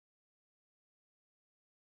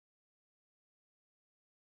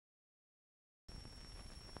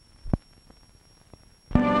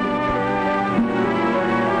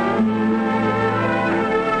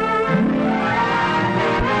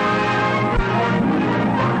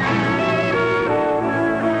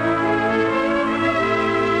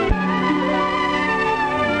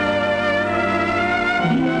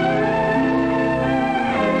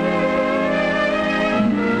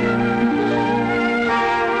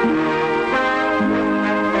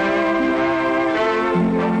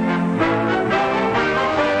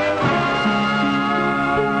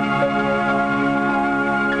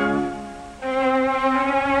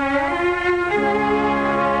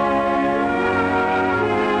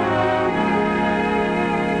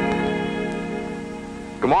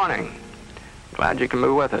Glad you can be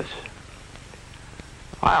with us.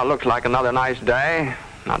 Well, it looks like another nice day.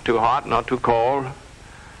 Not too hot, not too cold.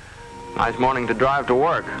 Nice morning to drive to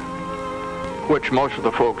work, which most of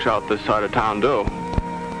the folks out this side of town do.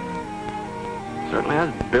 Certainly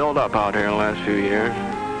has built up out here in the last few years.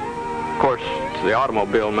 Of course, the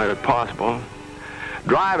automobile made it possible.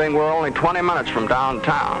 Driving, we're only 20 minutes from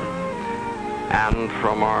downtown and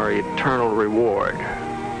from our eternal reward.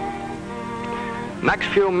 Next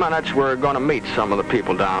few minutes, we're going to meet some of the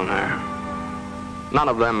people down there. None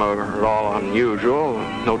of them are at all unusual.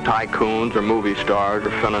 No tycoons or movie stars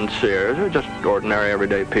or financiers. They're just ordinary,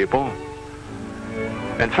 everyday people.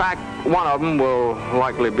 In fact, one of them will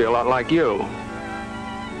likely be a lot like you.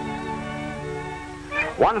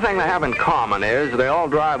 One thing they have in common is they all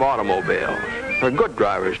drive automobiles. They're good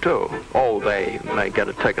drivers, too. Oh, they may get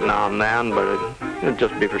a ticket now and then, but it'd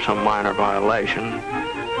just be for some minor violation.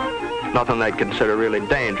 Nothing they'd consider really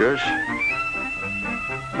dangerous.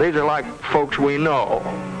 These are like folks we know,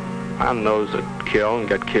 and those that kill and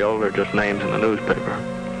get killed are just names in the newspaper.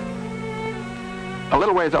 A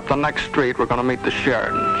little ways up the next street, we're going to meet the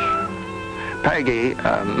Sheridans. Peggy,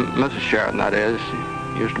 Mrs. Sheridan, that is,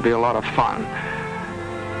 used to be a lot of fun.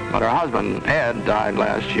 But her husband, Ed, died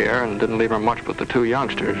last year and didn't leave her much but the two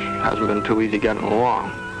youngsters. Hasn't been too easy getting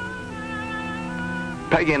along.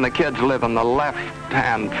 Peggy and the kids live in the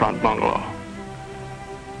left-hand front bungalow.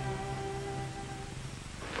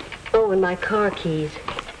 Oh, and my car keys.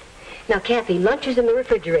 Now, Kathy, lunch is in the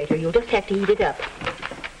refrigerator. You'll just have to eat it up.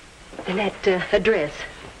 And that address.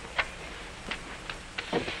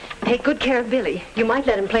 Take good care of Billy. You might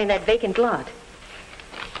let him play in that vacant lot.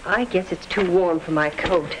 I guess it's too warm for my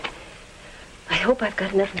coat. I hope I've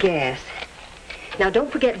got enough gas. Now,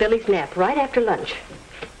 don't forget Billy's nap right after lunch.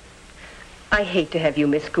 I hate to have you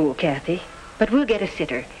miss school, Kathy, but we'll get a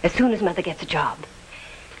sitter as soon as Mother gets a job.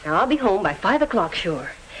 Now, I'll be home by 5 o'clock,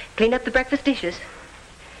 sure. Clean up the breakfast dishes.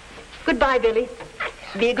 Goodbye, Billy.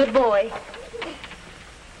 Be a good boy.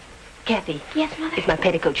 Kathy. Yes, Mother? Is my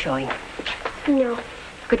petticoat showing? No.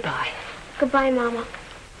 Goodbye. Goodbye, Mama.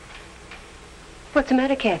 What's the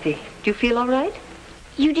matter, Kathy? Do you feel all right?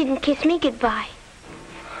 You didn't kiss me goodbye.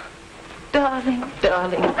 Darling,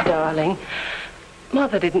 darling, darling.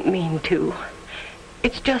 Mother didn't mean to.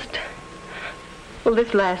 It's just... Well,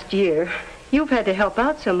 this last year, you've had to help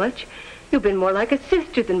out so much. You've been more like a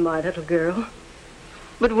sister than my little girl.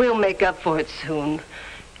 But we'll make up for it soon.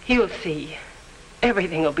 You'll see.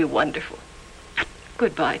 Everything will be wonderful.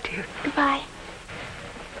 Goodbye, dear. Goodbye.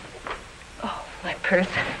 Oh, my purse.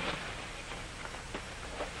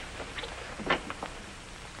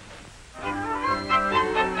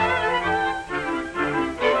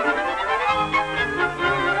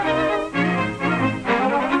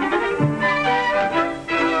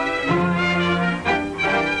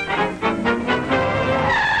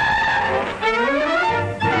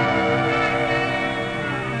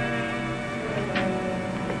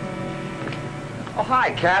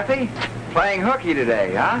 Hi, Kathy. Playing hooky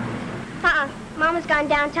today, huh? Mama's gone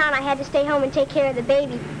downtown. I had to stay home and take care of the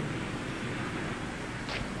baby.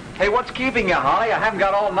 Hey, what's keeping you, Holly? I haven't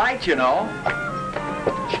got all night, you know.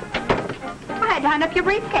 I had to hunt up your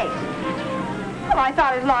briefcase. Well, I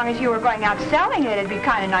thought as long as you were going out selling it, it'd be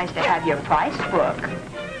kind of nice to have your price book.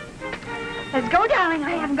 Let's go, darling.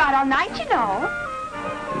 I haven't got all night, you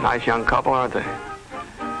know. Nice young couple, aren't they?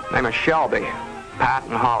 Name is Shelby, Pat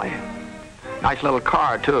and Holly. Nice little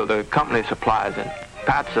car, too. The company supplies it.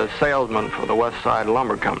 Pat's a salesman for the West Side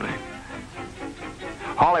Lumber Company.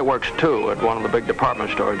 Holly works, too, at one of the big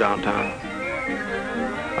department stores downtown.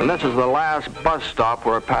 And this is the last bus stop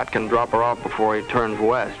where Pat can drop her off before he turns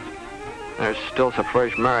west. They're still so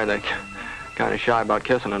fresh married, they're kind of shy about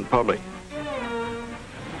kissing in public.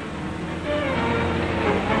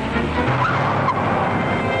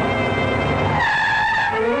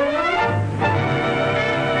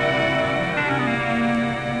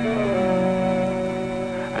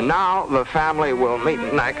 Now the family will meet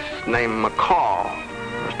next, named McCall.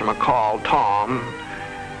 Mr. McCall, Tom.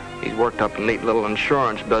 He's worked up a neat little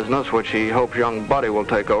insurance business, which he hopes young Buddy will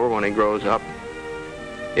take over when he grows up.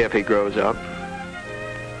 If he grows up.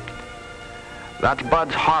 That's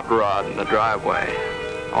Bud's hot rod in the driveway,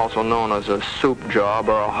 also known as a soup job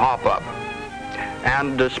or a hop-up.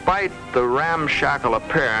 And despite the ramshackle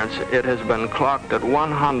appearance, it has been clocked at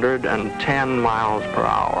 110 miles per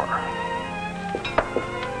hour.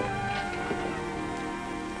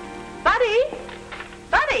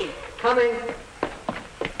 Buddy! Coming.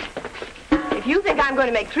 If you think I'm going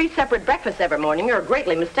to make 3 separate breakfasts every morning, you're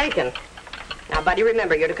greatly mistaken. Now, Buddy,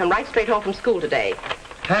 remember, you're to come right straight home from school today.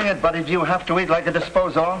 Hang it, buddy, do you have to eat like a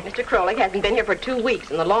disposal? Mr. Krolik hasn't been here for 2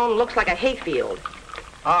 weeks, and the lawn looks like a hayfield.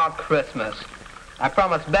 Ah, Christmas. I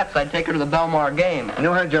promised Bets I'd take her to the Belmar game.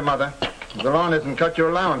 You heard your mother. If the lawn isn't cut,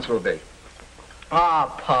 your allowance will be.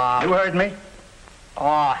 Ah, Pop. You heard me?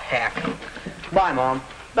 Aw, heck. Bye, Mom.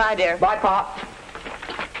 Bye, dear. Bye, Pop.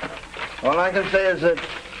 All I can say is that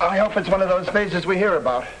I hope it's one of those phases we hear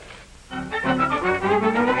about.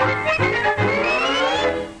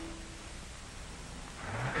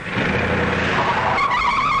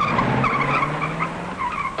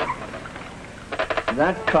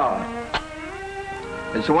 That car.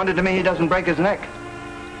 It's a wonder to me he doesn't break his neck.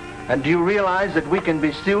 And do you realize that we can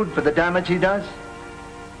be sued for the damage he does?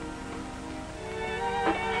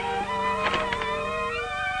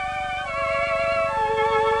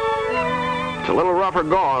 It's a little rougher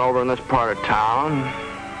going over in this part of town,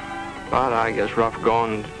 but I guess rough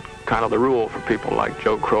going's kind of the rule for people like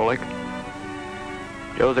Joe Krolik.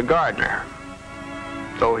 Joe's a gardener,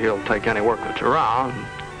 so he'll take any work that's around.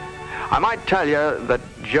 I might tell you that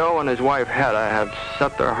Joe and his wife Hedda have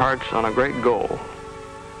set their hearts on a great goal.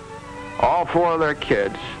 All 4 of their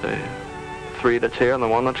kids, the 3 that's here and the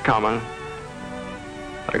 1 that's coming,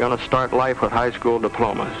 they're going to start life with high school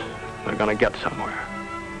diplomas. They're going to get somewhere.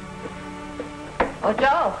 Oh,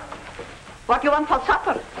 Joe, what do you want for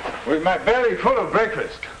supper? With my belly full of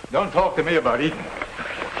breakfast. Don't talk to me about eating.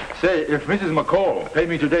 Say, if Mrs. McCall paid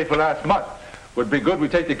me today for last month, would be good we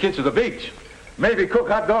take the kids to the beach. Maybe cook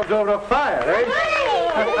hot dogs over the fire, eh?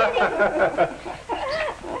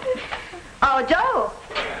 Oh, Joe,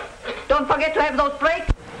 don't forget to have those brakes.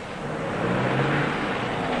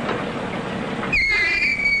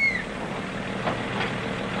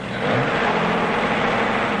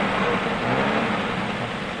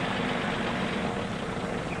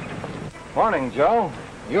 Morning, Joe.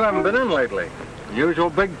 You haven't been in lately. Usual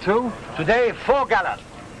big 2? Today, 4 gallons.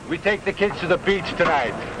 We take the kids to the beach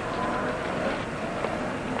tonight.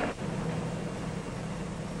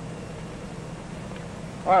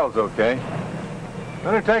 Oil's okay.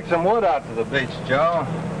 Better take some wood out to the beach, Joe.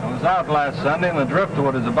 I was out last Sunday and the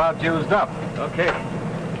driftwood is about used up. Okay.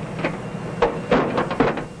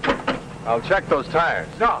 I'll check those tires.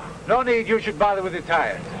 No need you should bother with the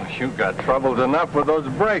tires. You got troubles enough with those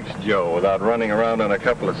brakes, Joe, without running around on a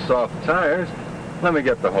couple of soft tires. Let me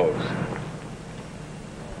get the hose.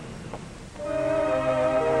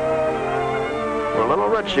 We're a little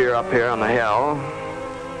rich here up here on the hill,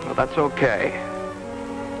 but that's okay.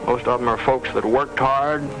 Most of them are folks that worked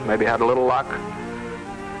hard, maybe had a little luck,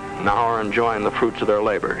 now are enjoying the fruits of their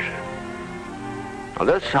labors. Now,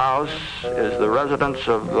 this house is the residence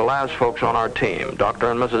of the last folks on our team, Dr.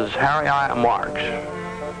 and Mrs. Harry I. Marks.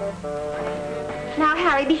 Now,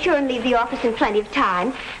 Harry, be sure and leave the office in plenty of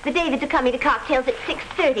time. The Davids are coming to cocktails at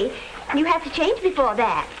 6:30, and you have to change before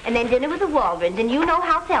that. And then dinner with the Waldrons, and you know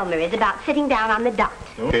how Thelma is about sitting down on the dot.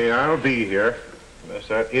 Okay, I'll be here. Unless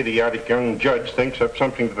that idiotic young judge thinks up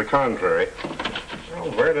something to the contrary.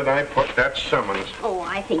 Well, where did I put that summons? Oh,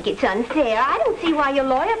 I think it's unfair. I don't see why your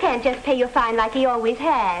lawyer can't just pay your fine like he always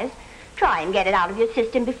has. Try and get it out of your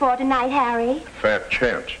system before tonight, Harry. Fat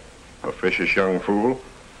chance. Officious young fool.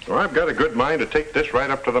 Well, I've got a good mind to take this right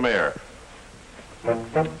up to the mayor.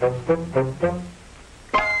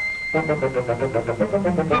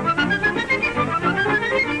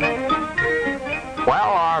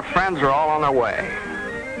 Well, our friends are all on their way.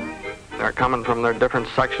 They're coming from their different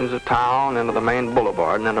sections of town into the main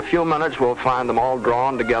boulevard, and in a few minutes we'll find them all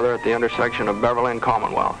drawn together at the intersection of Beverly and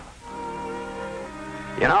Commonwealth.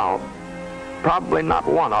 You know, probably not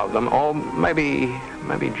one of them, maybe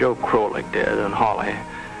Joe Krolik did and Holly,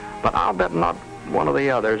 but I'll bet not one of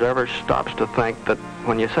the others ever stops to think that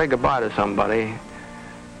when you say goodbye to somebody,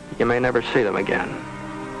 you may never see them again.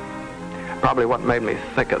 Probably what made me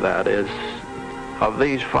think of that is, of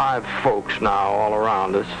these 5 folks now all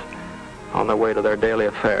around us, on their way to their daily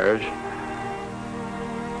affairs,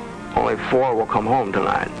 only 4 will come home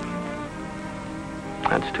tonight.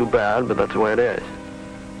 That's too bad, but that's the way it is.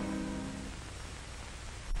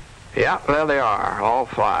 Yeah, there they are, all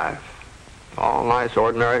 5. All nice,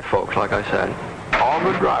 ordinary folks, like I said. All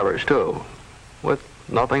good drivers, too, with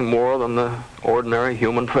nothing more than the ordinary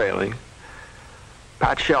human failing.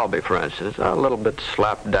 Pat Shelby, for instance, a little bit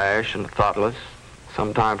slapdash and thoughtless.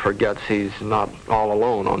 Sometimes forgets he's not all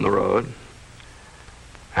alone on the road.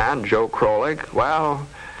 And Joe Krolik, well,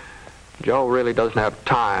 Joe really doesn't have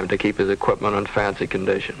time to keep his equipment in fancy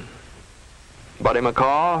condition. Buddy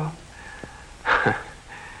McCall,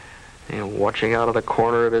 watching out of the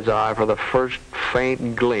corner of his eye for the first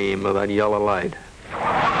faint gleam of that yellow light.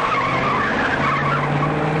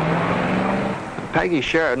 Peggy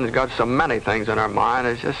Sheridan's got so many things in her mind,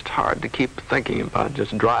 it's just hard to keep thinking about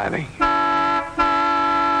just driving.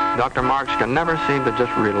 Dr. Marks can never seem to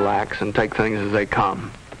just relax and take things as they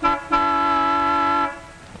come.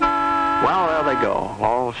 Well, there they go,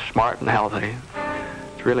 all smart and healthy.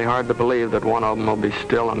 It's really hard to believe that one of them will be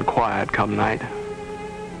still and quiet come night.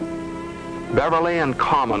 Beverly and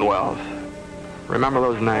Commonwealth. Remember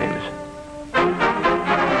those names.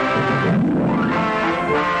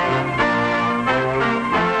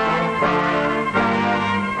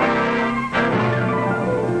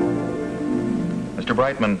 Mr.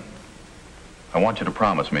 Brightman, I want you to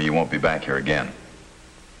promise me you won't be back here again.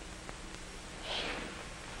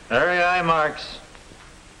 Very aye, Marks.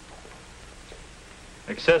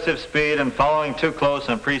 Excessive speed and following too close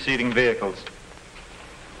on preceding vehicles.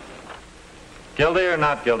 Guilty or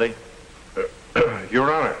not guilty?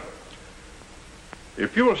 Your Honor,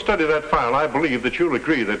 if you will study that file, I believe that you'll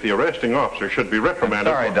agree that the arresting officer should be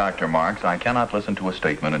reprimanded. Sorry, Dr. Marks, I cannot listen to a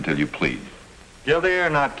statement until you plead. Guilty or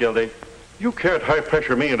not guilty? You can't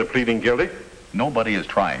high-pressure me into pleading guilty. Nobody is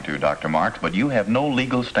trying to, Dr. Marks, but you have no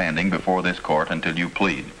legal standing before this court until you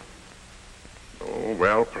plead. Oh,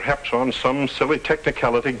 well, perhaps on some silly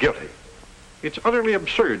technicality, guilty. It's utterly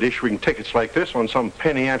absurd issuing tickets like this on some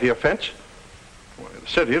penny ante offense. Why, the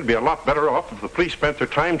city would be a lot better off if the police spent their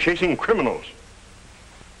time chasing criminals.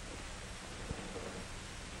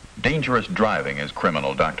 Dangerous driving is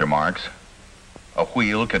criminal, Dr. Marks. A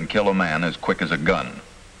wheel can kill a man as quick as a gun.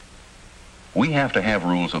 We have to have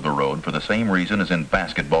rules of the road for the same reason as in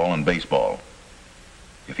basketball and baseball.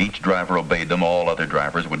 If each driver obeyed them, all other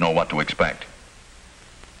drivers would know what to expect.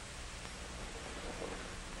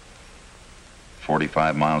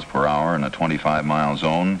 45 miles per hour in a 25-mile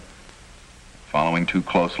zone. Following too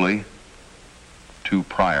closely, 2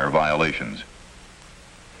 prior violations.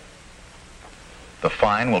 The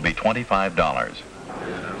fine will be $25.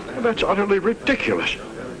 Well, that's utterly ridiculous.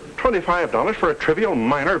 $25 for a trivial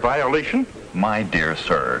minor violation? My dear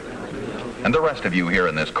sir, and the rest of you here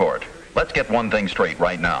in this court, let's get one thing straight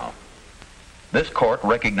right now. This court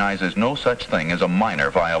recognizes no such thing as a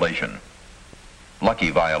minor violation. Lucky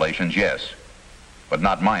violations, yes, but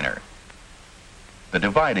not minor. The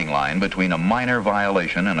dividing line between a minor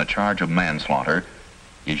violation and a charge of manslaughter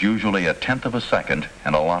is usually 1/10 of a second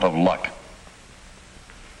and a lot of luck.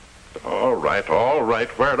 All right,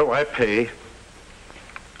 where do I pay?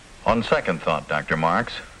 On second thought, Dr.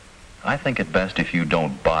 Marks, I think it best if you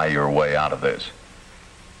don't buy your way out of this.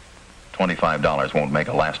 $25 won't make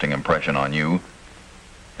a lasting impression on you,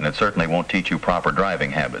 and it certainly won't teach you proper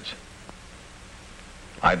driving habits.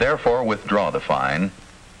 I therefore withdraw the fine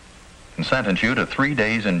and sentence you to 3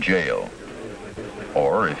 days in jail,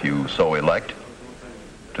 or, if you so elect,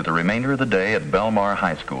 to the remainder of the day at Belmar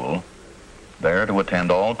High School, there to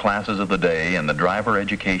attend all classes of the day in the driver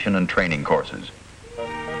education and training courses.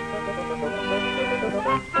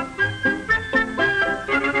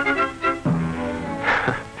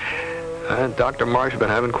 Dr. Marsh's been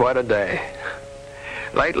having quite a day.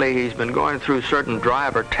 Lately, he's been going through certain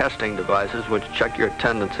driver testing devices which check your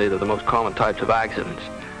tendency to the most common types of accidents.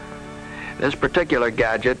 This particular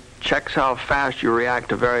gadget checks how fast you react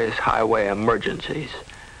to various highway emergencies.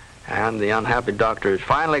 And the unhappy doctor is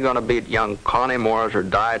finally going to beat young Connie Morris or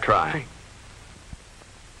die trying.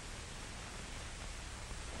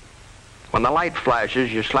 When the light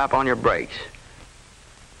flashes, you slap on your brakes.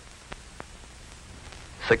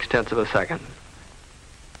 0.6 of a second.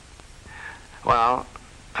 Well,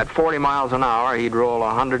 at 40 miles an hour, he'd roll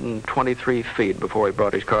 123 feet before he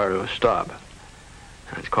brought his car to a stop.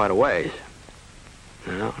 That's quite a ways.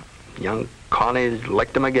 You know, young Connie's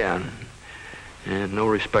licked him again. And no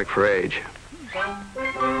respect for age.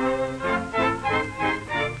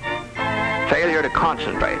 Failure to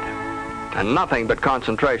concentrate. And nothing but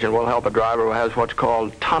concentration will help a driver who has what's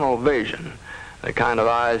called tunnel vision, the kind of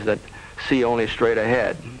eyes that see only straight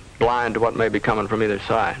ahead, blind to what may be coming from either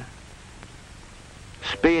side.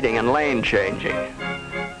 Speeding and lane changing.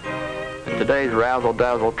 In today's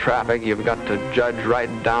razzle-dazzle traffic, you've got to judge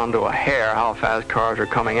right down to a hair how fast cars are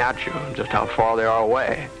coming at you and just how far they are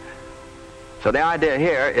away. So the idea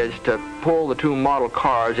here is to pull the 2 model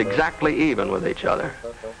cars exactly even with each other.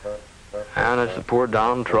 And it's the poor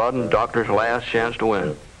downtrodden doctor's last chance to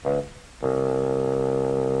win.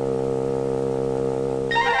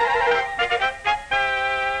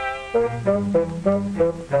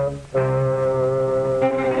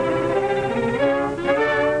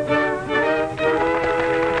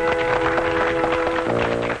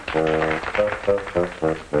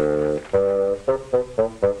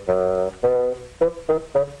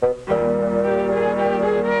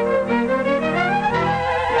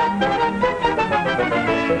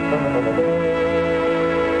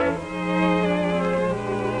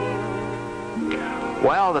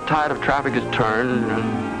 Well, the tide of traffic has turned,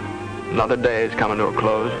 and another day is coming to a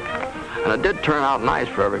close. And it did turn out nice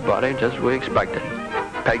for everybody, just as we expected.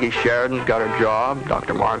 Peggy Sheridan's got her job,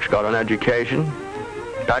 Dr. Marks got an education,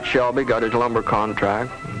 Pat Shelby got his lumber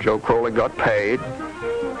contract, Joe Crowley got paid,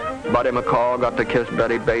 Buddy McCall got to kiss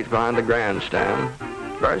Betty Bates behind the grandstand.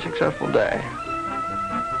 Very successful day.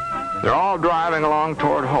 They're all driving along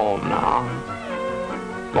toward home now.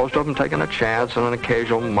 Most of them taking a chance on an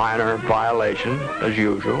occasional minor violation, as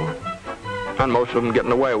usual. And most of them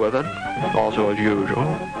getting away with it, also as usual.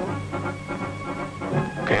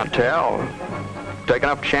 Can't tell. Take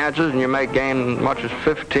enough chances and you may gain as much as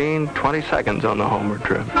 15, 20 seconds on the homeward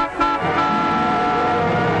trip.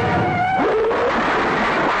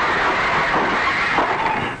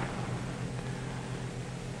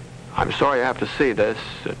 I'm sorry you have to see this.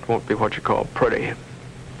 It won't be what you call pretty.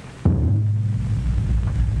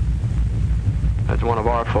 There's one of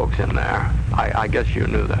our folks in there. I guess you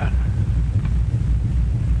knew that.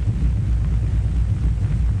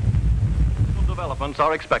 Developments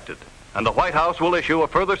are expected, and the White House will issue a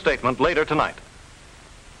further statement later tonight.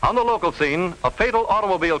 On the local scene, a fatal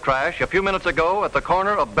automobile crash a few minutes ago at the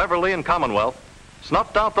corner of Beverly and Commonwealth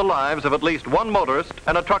snuffed out the lives of at least one motorist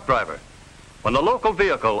and a truck driver, when the local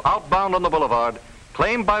vehicle outbound on the boulevard,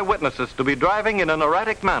 claimed by witnesses to be driving in an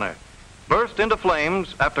erratic manner, burst into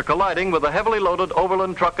flames after colliding with a heavily loaded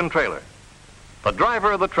overland truck and trailer. The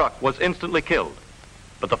driver of the truck was instantly killed,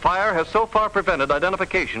 but the fire has so far prevented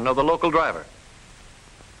identification of the local driver.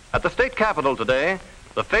 At the state capitol today,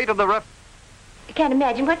 the fate of the I can't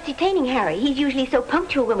imagine what's detaining Harry. He's usually so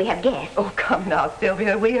punctual when we have guests. Oh, come now,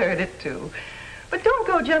 Sylvia. We heard it, too. But don't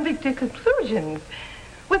go jumping to conclusions.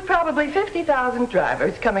 With probably 50,000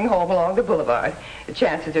 drivers coming home along the boulevard, the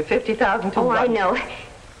chances are 50,000 to 1. I know.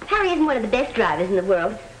 Harry isn't one of the best drivers in the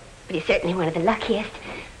world, but he's certainly one of the luckiest.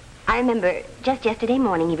 I remember just yesterday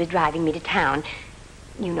morning he was driving me to town.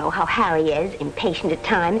 You know how Harry is, impatient at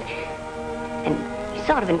times, and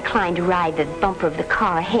sort of inclined to ride the bumper of the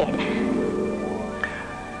car ahead.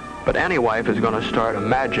 But any wife is going to start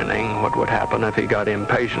imagining what would happen if he got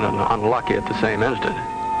impatient and unlucky at the same instant.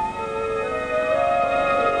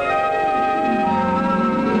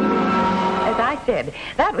 As I said,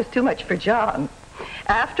 that was too much for John.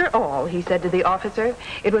 After all, he said to the officer,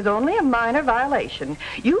 it was only a minor violation.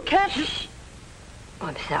 You can't... Shh. Oh,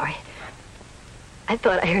 I'm sorry. I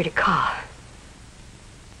thought I heard a car.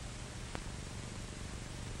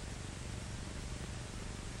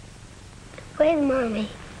 Where's Mommy?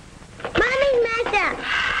 Mommy's messed up!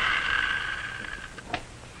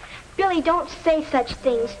 Billy, don't say such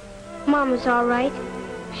things. Mama's all right.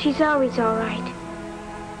 She's always all right.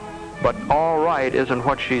 But all right isn't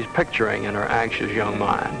what she's picturing in her anxious young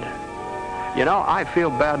mind. You know, I feel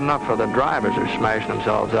bad enough for the drivers who are smashing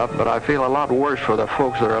themselves up, but I feel a lot worse for the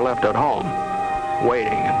folks that are left at home,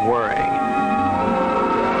 waiting and worrying.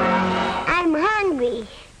 I'm hungry.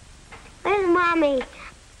 Where's Mommy?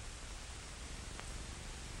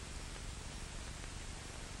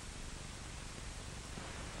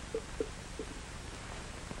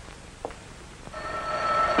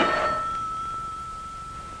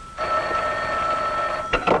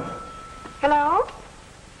 Hello?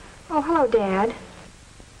 Oh, hello, Dad.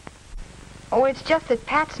 Oh, it's just that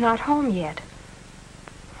Pat's not home yet.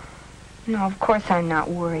 No, of course I'm not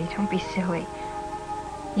worried. Don't be silly.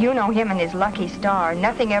 You know him and his lucky star.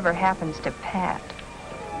 Nothing ever happens to Pat.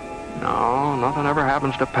 No, nothing ever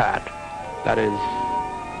happens to Pat. That is,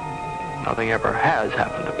 nothing ever has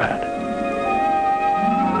happened to Pat.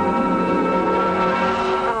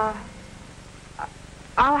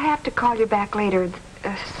 I'll have to call you back later.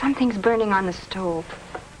 Something's burning on the stove.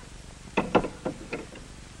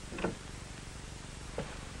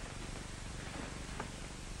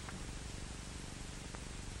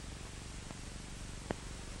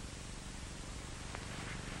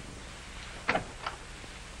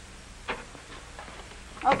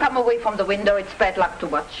 Oh, come away from the window. It's bad luck to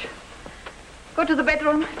watch. Go to the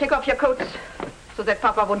bedroom. Take off your coats so that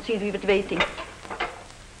Papa won't see you waiting.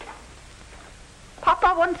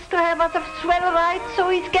 Papa wants to have us a swell ride, so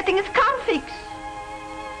he's getting his car fixed.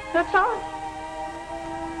 That's all.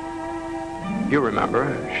 You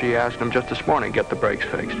remember, she asked him just this morning to get the brakes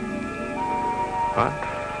fixed. But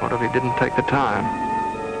what if he didn't take the time?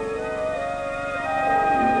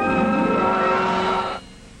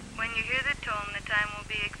 When you hear the tone, the time will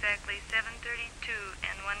be exactly 7:32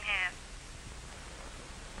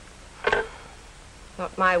 1/2.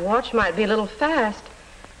 Thought my watch might be a little fast.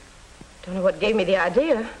 Don't know what gave me the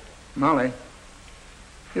idea. Molly,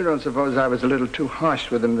 you don't suppose I was a little too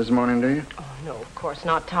harsh with him this morning, do you? Oh, no, of course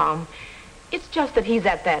not, Tom. It's just that he's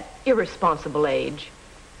at that irresponsible age.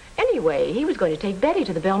 Anyway, he was going to take Betty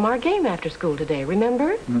to the Belmar game after school today,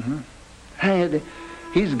 remember? Mm-hmm. Hey,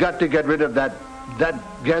 he's got to get rid of that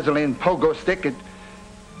gasoline pogo stick.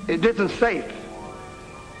 It isn't safe.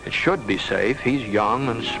 It should be safe. He's young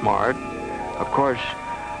and smart. Of course,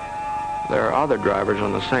 there are other drivers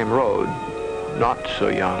on the same road, not so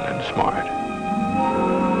young and smart.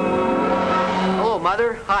 Hello,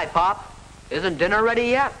 Mother. Hi, Pop. Isn't dinner ready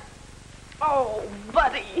yet? Oh,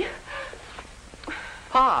 Buddy.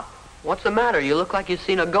 Pop, what's the matter? You look like you've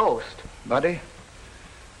seen a ghost. Buddy,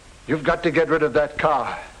 you've got to get rid of that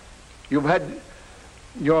car. You've had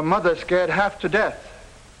your mother scared half to death.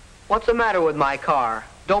 What's the matter with my car?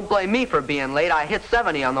 Don't blame me for being late. I hit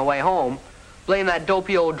 70 on the way home. Blame that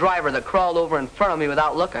dopey old driver that crawled over in front of me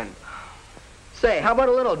without looking. Say, how about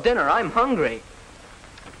a little dinner? I'm hungry.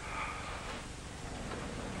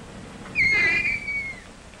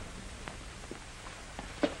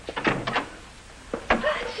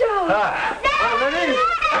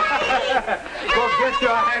 Go get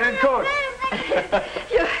your hat and coat.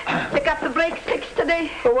 You got the brakes fixed today?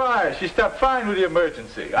 Why? She stopped fine with the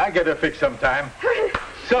emergency. I get her fixed sometime.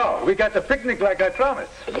 So, we got the picnic like I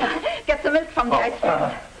promised. Yeah, get some milk from the ice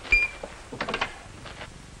cream.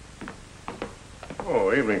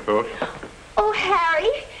 Oh, evening, folks. Oh,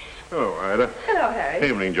 Harry. Oh, Ida. Hello, Harry.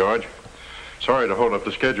 Evening, George. Sorry to hold up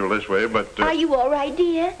the schedule this way, but... Are you all right,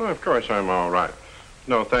 dear? Well, of course I'm all right.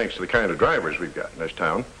 No, thanks to the kind of drivers we've got in this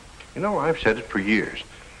town. You know, I've said it for years.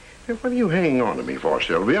 What are you hanging on to me for,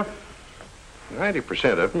 Sylvia?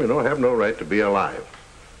 90% of them, have no right to be alive.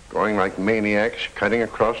 Going like maniacs, cutting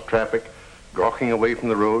across traffic, gawking away from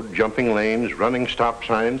the road, jumping lanes, running stop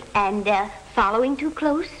signs. And, following too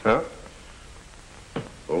close? Huh?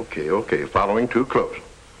 Okay, following too close.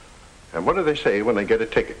 And what do they say when they get a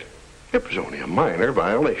ticket? It was only a minor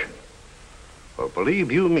violation. Well,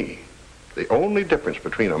 believe you me, the only difference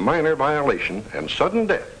between a minor violation and sudden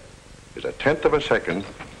death is 1/10 of a second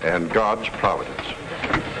and God's providence.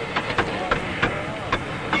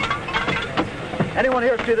 Anyone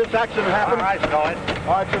here see this accident happen? All right, Scully.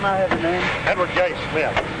 All right, sir, may I have your name? Edward J.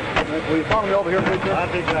 Smith. Will you follow me over here, please, sir?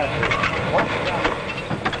 I'd be glad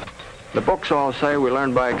to. The books all say we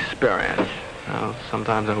learn by experience. Well,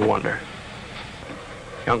 sometimes I wonder.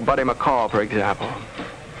 Young Buddy McCall, for example.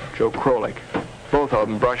 Joe Krolik. Both of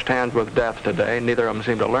them brushed hands with death today. Neither of them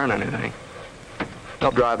seemed to learn anything.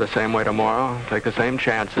 They'll drive the same way tomorrow, take the same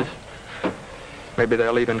chances. Maybe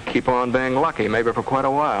they'll even keep on being lucky, maybe for quite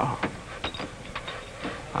a while.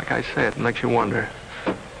 Like I said, it makes you wonder.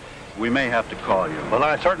 We may have to call you. Well,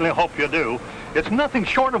 I certainly hope you do. It's nothing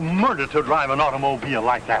short of murder to drive an automobile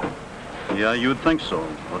like that. Yeah, you'd think so.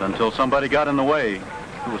 But until somebody got in the way,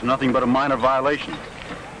 it was nothing but a minor violation.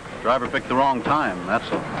 Driver picked the wrong time, that's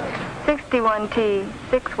all. 61T,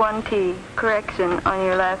 61T, correction on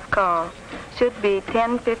your last call. Should be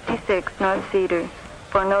 1056 North Cedar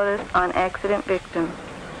for notice on accident victim.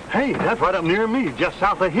 Hey, that's right up near me, just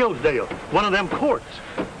south of Hillsdale. One of them courts.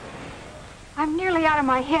 I'm nearly out of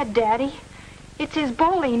my head, Daddy. It's his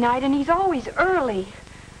bowling night, and he's always early.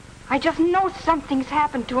 I just know something's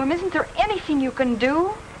happened to him. Isn't there anything you can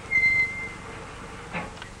do?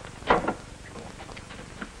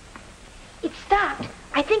 It stopped.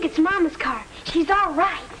 I think it's Mama's car. She's all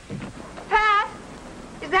right. Pat?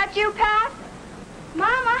 Is that you, Pat?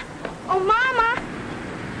 Mama! Oh, Mama!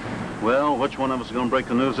 Well, which one of us is going to break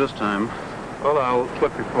the news this time? Well, I'll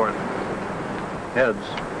flip report. Heads.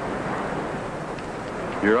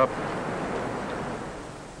 You're up.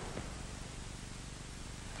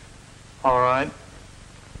 All right.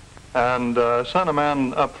 And sent a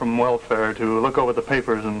man up from welfare to look over the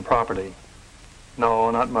papers and property.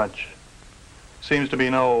 No, not much. Seems to be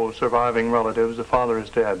no surviving relatives. The father is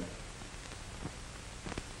dead.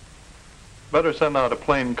 Better send out a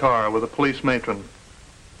plain car with a police matron.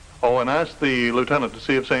 Oh, and ask the lieutenant to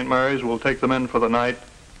see if St. Mary's will take them in for the night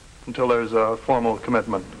until there's a formal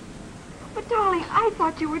commitment. But, darling, I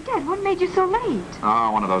thought you were dead. What made you so late?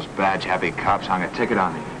 Oh, one of those badge-happy cops hung a ticket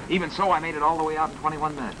on me. Even so, I made it all the way out in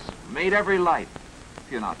 21 minutes. Made every light.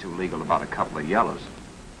 If you're not too legal about a couple of yellows.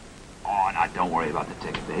 Oh, now, don't worry about the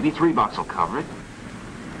ticket, baby. $3 will cover it.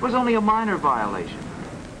 It was only a minor violation.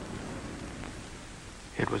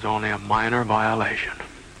 It was only a minor violation.